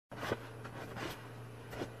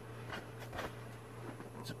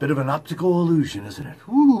Bit of an optical illusion, isn't it?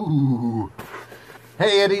 Ooh.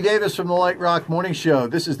 Hey, Eddie Davis from the Lite Rock Morning Show.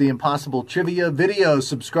 This is the Impossible Trivia video.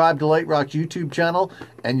 Subscribe to Lite Rock's YouTube channel,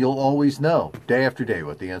 and you'll always know, day after day,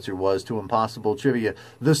 what the answer was to Impossible Trivia.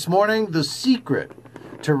 This morning, the secret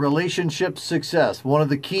to relationship success. One of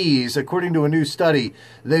the keys, according to a new study,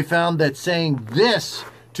 they found that saying this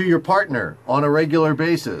to your partner on a regular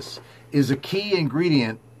basis is a key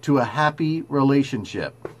ingredient to a happy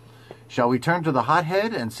relationship. Shall we turn to the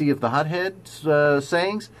hothead and see if the hothead's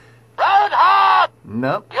sayings? Roadhog!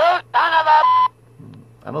 No. You son of a...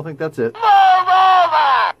 I don't think that's it. Move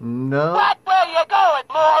over! No. What way you going,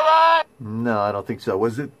 moron? No, I don't think so.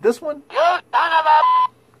 Was it this one? You son of a...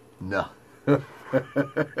 No.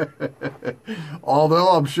 Although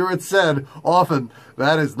I'm sure it's said often,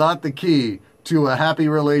 that is not the key to a happy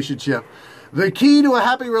relationship. The key to a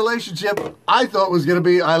happy relationship, I thought, was going to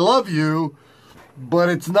be, I love you, but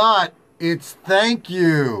it's not. It's thank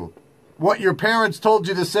you. What your parents told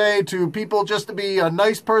you to say to people just to be a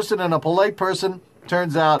nice person and a polite person,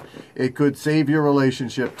 turns out it could save your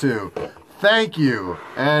relationship too. Thank you,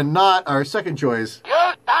 and not our second choice. You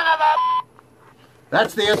son of a...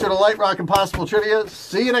 That's the answer to Lite Rock Impossible Trivia.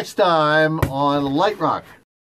 See you next time on Lite Rock.